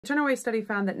A Turnaway study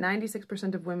found that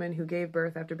 96% of women who gave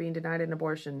birth after being denied an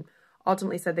abortion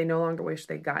ultimately said they no longer wish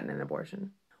they'd gotten an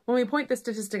abortion. When we point this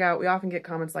statistic out, we often get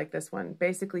comments like this one.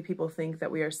 Basically, people think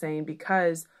that we are saying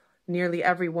because nearly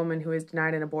every woman who is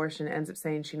denied an abortion ends up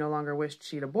saying she no longer wished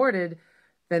she'd aborted,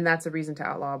 then that's a reason to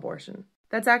outlaw abortion.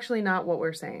 That's actually not what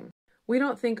we're saying. We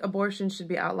don't think abortion should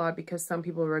be outlawed because some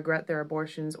people regret their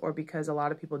abortions or because a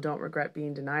lot of people don't regret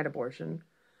being denied abortion.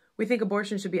 We think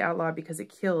abortion should be outlawed because it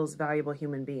kills valuable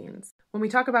human beings. When we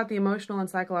talk about the emotional and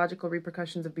psychological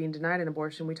repercussions of being denied an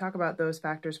abortion, we talk about those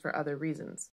factors for other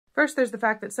reasons. First, there's the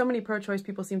fact that so many pro-choice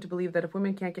people seem to believe that if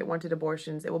women can't get wanted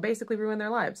abortions, it will basically ruin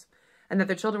their lives, and that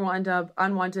their children will end up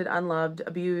unwanted, unloved,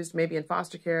 abused, maybe in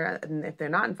foster care, and if they're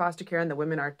not in foster care and the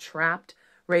women are trapped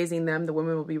raising them, the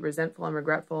women will be resentful and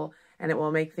regretful, and it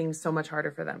will make things so much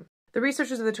harder for them. The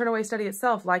researchers of the Turnaway study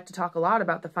itself like to talk a lot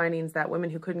about the findings that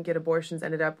women who couldn't get abortions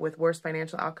ended up with worse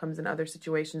financial outcomes in other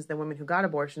situations than women who got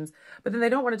abortions, but then they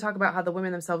don't want to talk about how the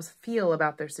women themselves feel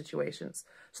about their situations.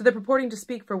 So they're purporting to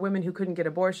speak for women who couldn't get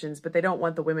abortions, but they don't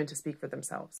want the women to speak for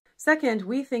themselves. Second,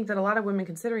 we think that a lot of women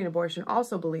considering abortion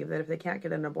also believe that if they can't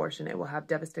get an abortion, it will have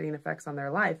devastating effects on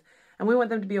their life, and we want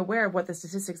them to be aware of what the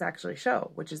statistics actually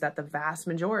show, which is that the vast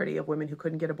majority of women who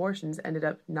couldn't get abortions ended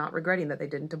up not regretting that they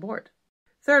didn't abort.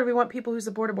 Third, we want people who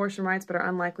support abortion rights but are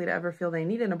unlikely to ever feel they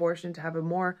need an abortion to have a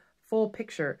more full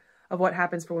picture of what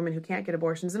happens for women who can't get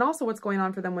abortions and also what's going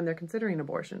on for them when they're considering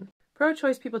abortion.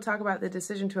 Pro-choice people talk about the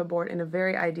decision to abort in a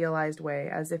very idealized way,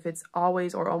 as if it's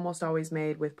always or almost always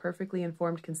made with perfectly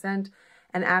informed consent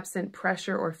and absent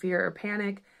pressure or fear or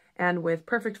panic and with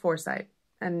perfect foresight.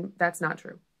 And that's not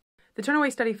true. The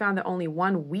Turnaway study found that only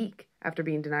 1 week after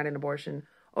being denied an abortion,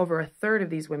 over a third of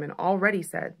these women already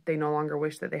said they no longer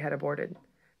wish that they had aborted.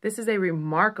 This is a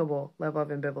remarkable level of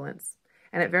ambivalence,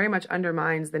 and it very much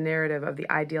undermines the narrative of the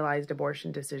idealized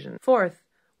abortion decision. Fourth,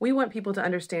 we want people to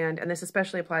understand, and this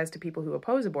especially applies to people who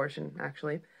oppose abortion,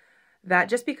 actually, that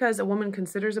just because a woman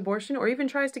considers abortion or even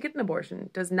tries to get an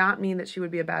abortion does not mean that she would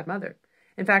be a bad mother.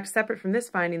 In fact, separate from this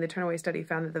finding, the Turnaway study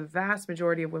found that the vast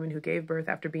majority of women who gave birth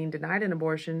after being denied an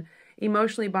abortion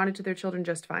emotionally bonded to their children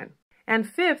just fine. And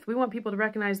fifth, we want people to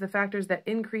recognize the factors that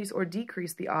increase or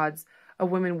decrease the odds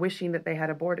of women wishing that they had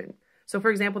aborted. So,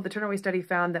 for example, the Turnaway study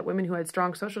found that women who had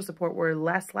strong social support were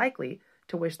less likely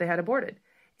to wish they had aborted.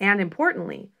 And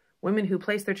importantly, women who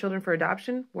placed their children for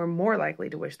adoption were more likely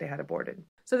to wish they had aborted.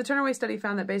 So the Turnaway study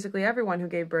found that basically everyone who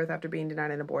gave birth after being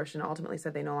denied an abortion ultimately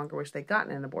said they no longer wish they'd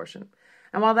gotten an abortion.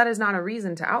 And while that is not a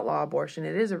reason to outlaw abortion,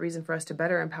 it is a reason for us to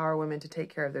better empower women to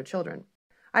take care of their children.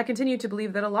 I continue to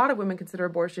believe that a lot of women consider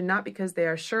abortion not because they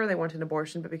are sure they want an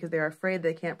abortion, but because they are afraid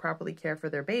they can't properly care for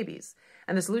their babies.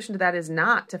 And the solution to that is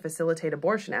not to facilitate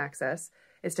abortion access,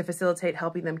 it's to facilitate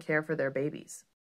helping them care for their babies.